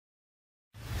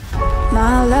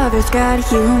My lover's got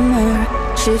humor.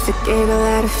 She's a giggle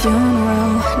at a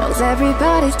funeral. Knows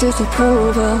everybody's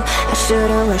disapproval. I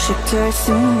should've worshipped her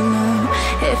sooner.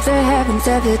 If the heavens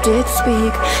ever did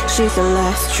speak, she's the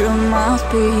last true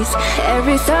mouthpiece.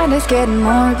 Every Sunday's getting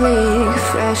more bleak.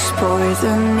 Fresh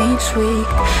poison each week.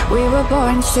 We were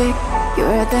born sick, you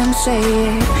heard them say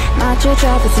it. My church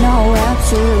offers nowhere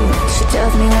to. She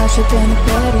tells me worship in the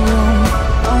bedroom.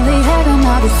 Only heaven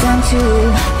I'll be sent to.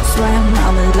 That's when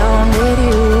I'm alone with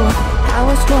you. I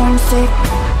was born sick,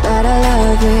 but I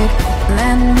love it.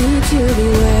 Meant me to be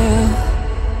well.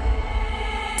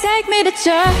 Take me to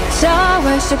church, I'll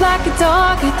worship like a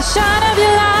dog at the shine of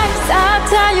your lights. I'll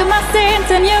tell you my sins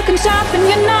and you can sharpen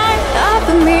your knife.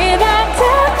 Offer me that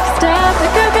step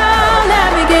like a girl,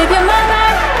 let me give you my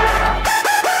life.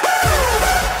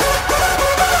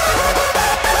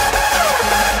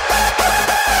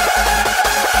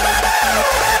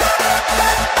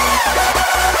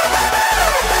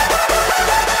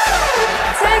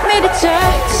 Take me to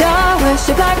church, I'll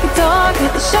worship like a dog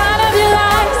at the shine of your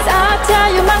lights. I'll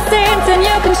tell you my sins and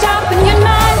you can sharpen your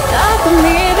knife. Offer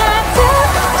me that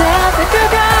step like a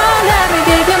girl, let me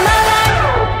give you my life.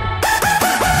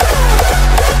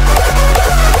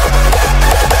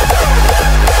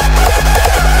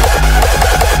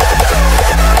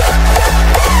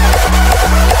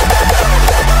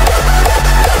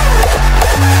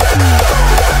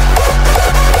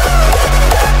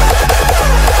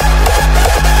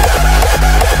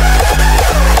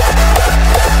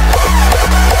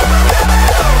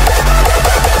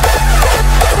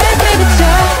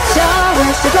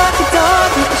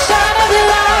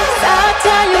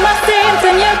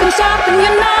 Sharpen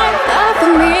your knife.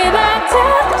 Offer me that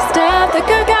step like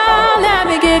a girl, let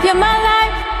me give you my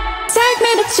life. Take me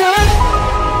to church.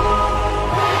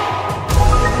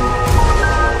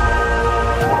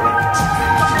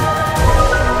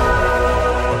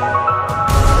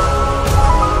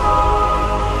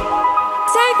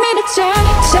 Take me to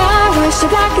church. I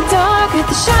worship like a dog at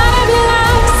the shine of your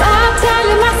lights. I'll tell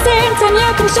you my sins and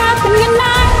you can sharpen your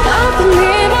knife. Offer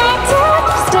me that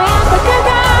step like a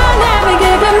girl, let me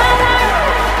give you my life.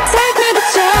 Take me to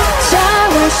church.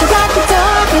 I worship like a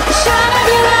dog at the shine of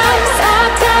your lights.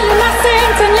 I'll tell you my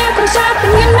sins and you can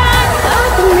sharpen your knife.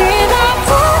 Offer me that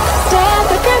step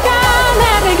like a girl,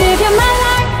 let me give you my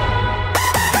life. Take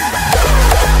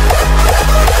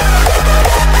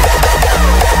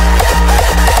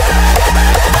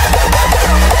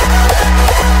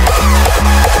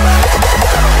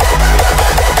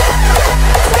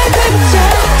me to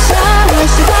church. I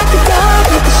worship like a dog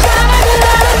at the shine of your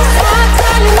lights. I'll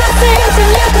tell you my sins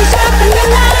and you can sharpen your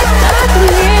knife. Offer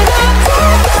me that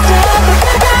step like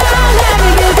a girl, let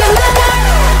me give you my life.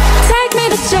 Take me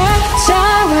to church. I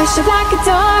worship like a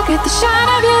dog at the shine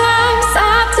of your lights.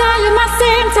 I'll tell you my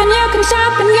sins and you can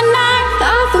sharpen your knife.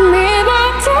 Offer me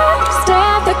that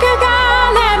step like a girl,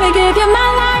 let me give you my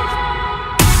life.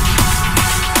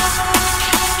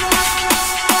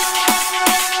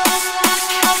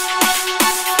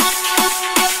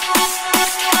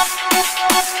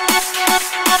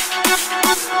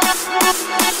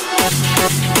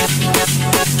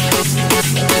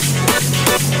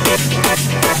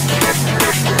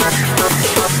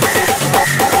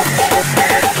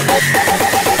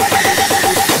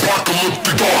 Rock 'em up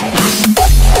the dog.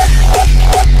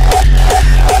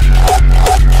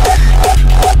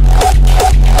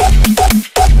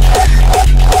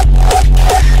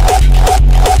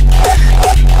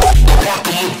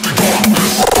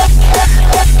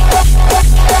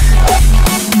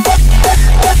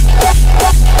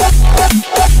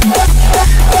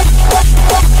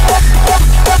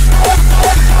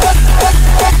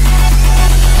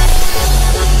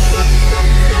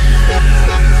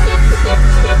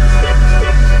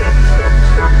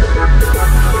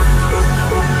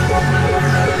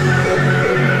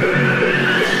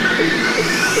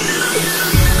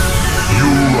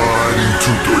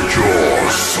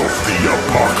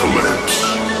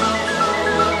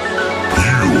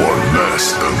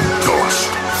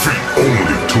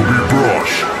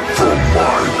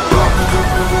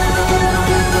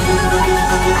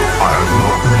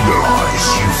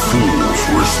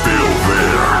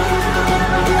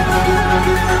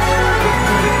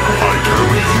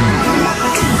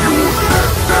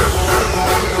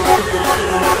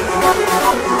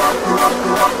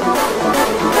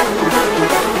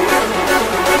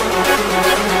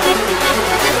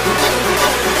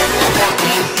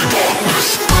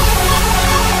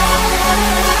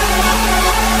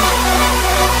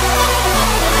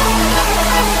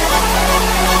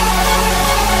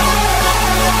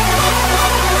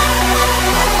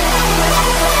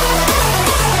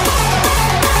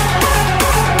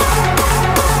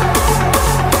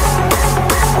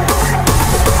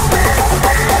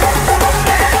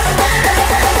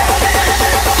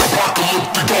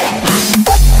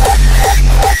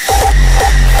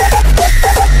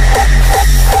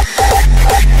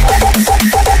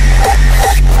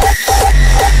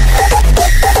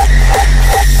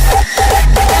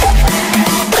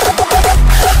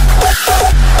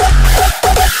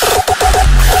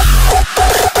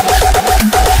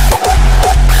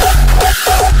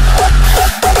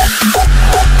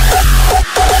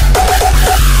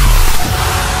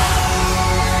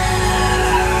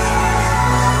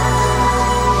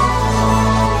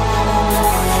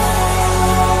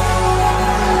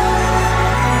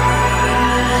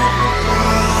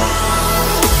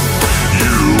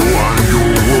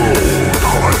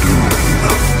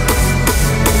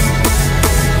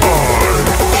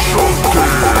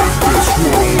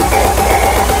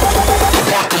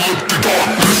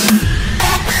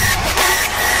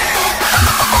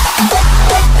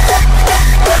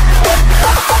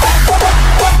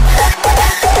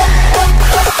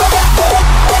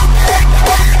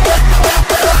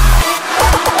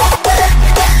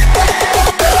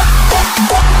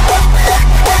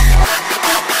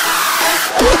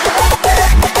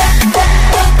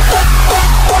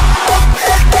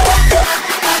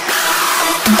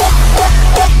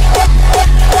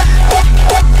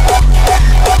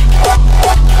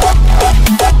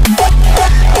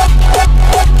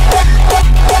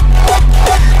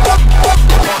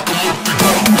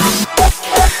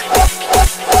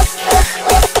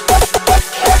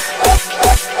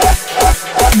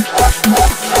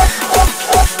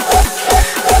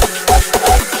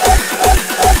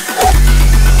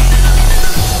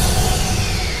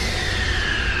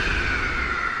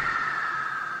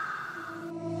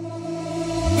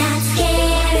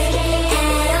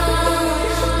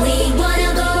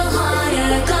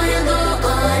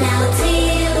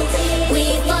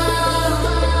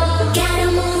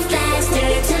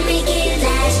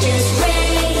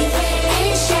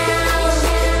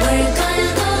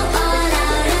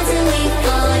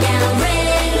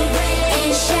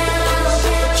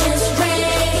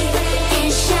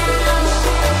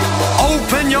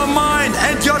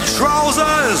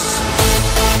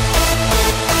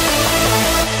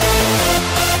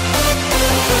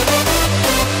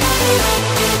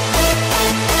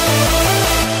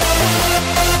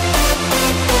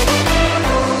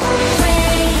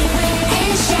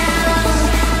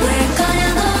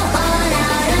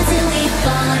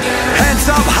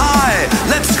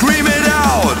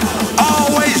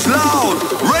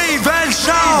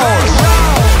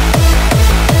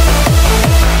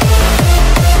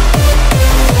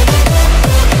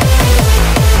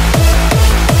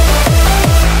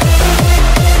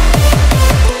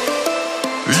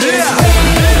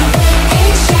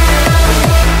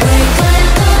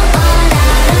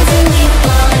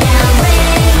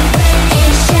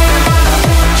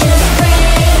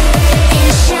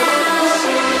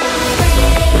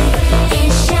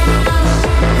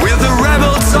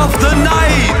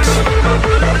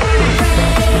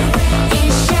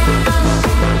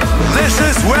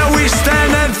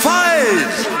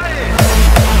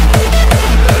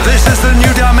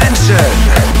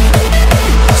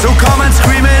 So come and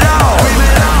scream it out.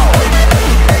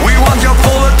 We want your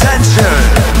full attention.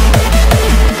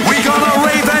 We gonna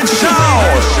rave and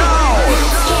shout.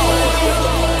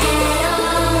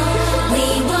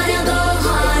 We wanna go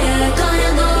harder,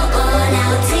 gonna go all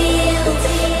out till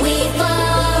we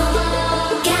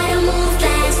fall. Gotta move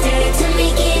faster to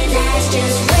make it last.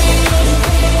 Just rave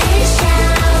and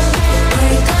shout.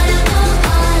 We're gonna go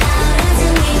all out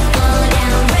until we fall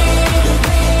down. Rave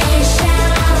and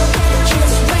shout.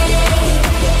 Just rave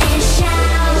and shout.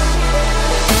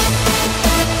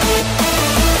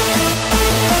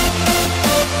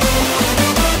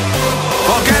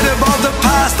 Forget about the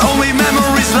past, only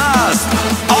memories last.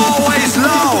 Always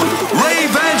loud,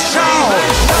 rave and shout.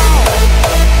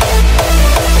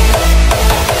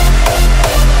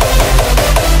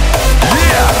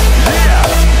 Yeah, yeah.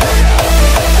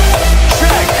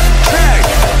 Check, check,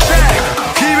 check.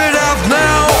 Keep it up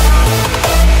now.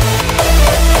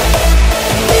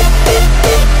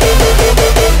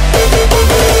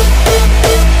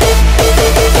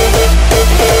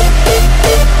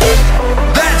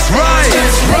 That's right.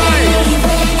 That's right.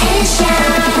 And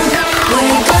shout.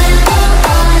 We're gonna go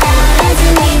all out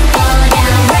until we fall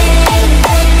down. Rave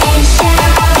and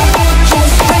shout.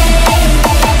 Just rave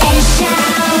and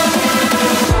shout.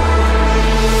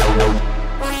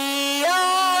 We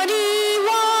are the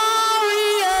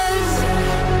warriors.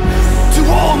 To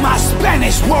all my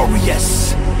Spanish warriors,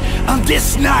 on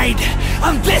this night,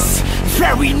 on this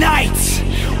very night,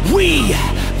 we,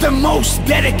 the most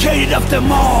dedicated of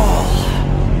them all,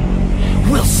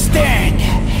 will stand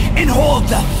and hold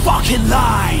the fucking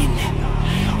line.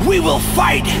 We will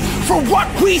fight for what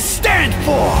we stand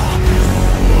for.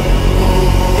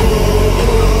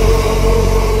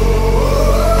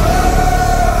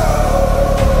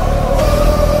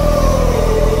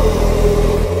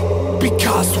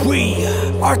 Because we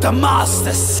are the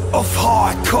masters of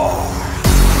hardcore.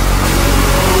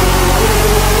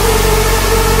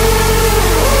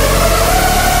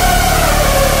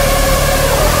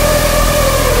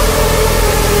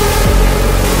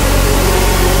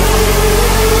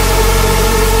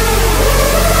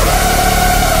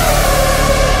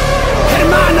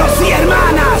 Hermanos y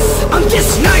hermanas, on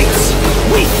this night,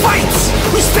 we fight,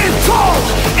 we stand tall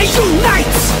and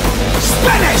unite.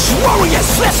 Spanish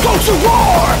warriors, let's go to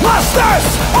war. Masters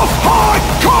of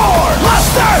hardcore.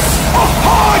 Masters of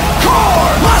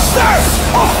hardcore. Masters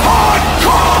of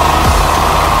hardcore.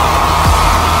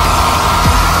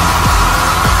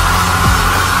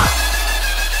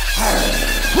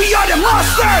 We are the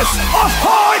masters of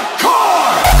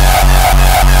hardcore.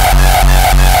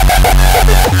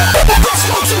 Let's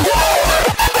go to war.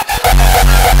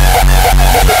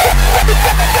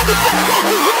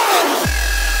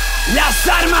 Las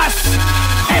armas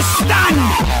están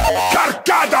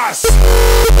cargadas.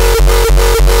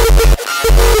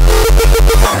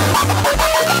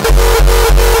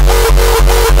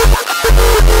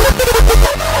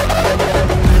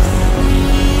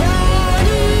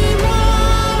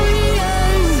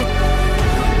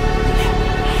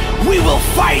 We will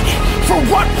fight for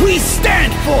what we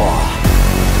stand for.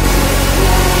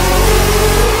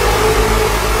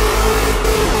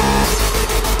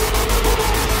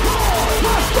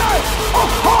 Masters of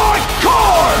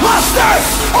hardcore! Masters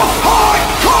of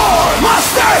hardcore!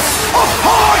 Masters of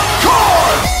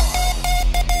hardcore!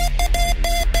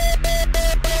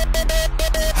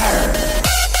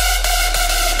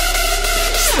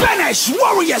 Spanish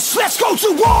warriors, let's go to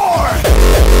war!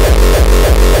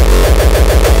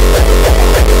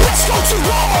 Let's go to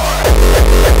war!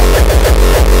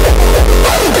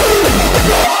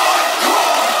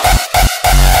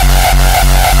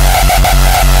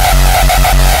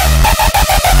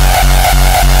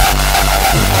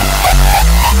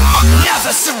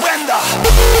 Never surrender!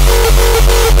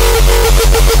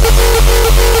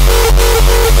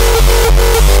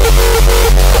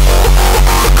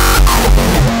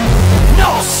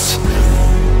 Nos!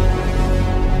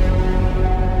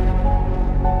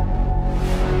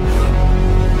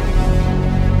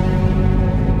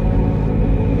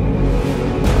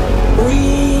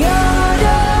 We are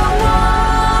the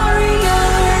warriors,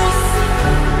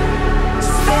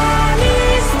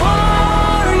 Spanish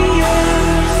warriors.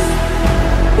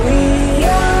 We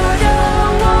are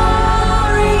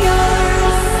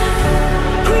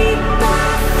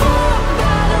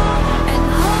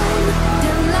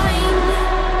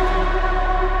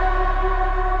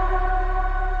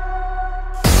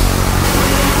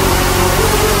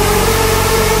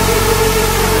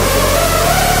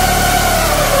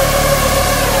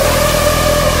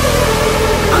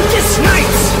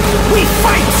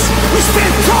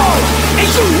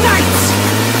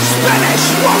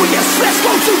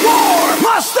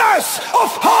Masters of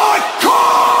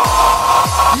hardcore!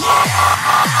 Yeah!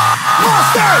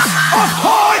 Masters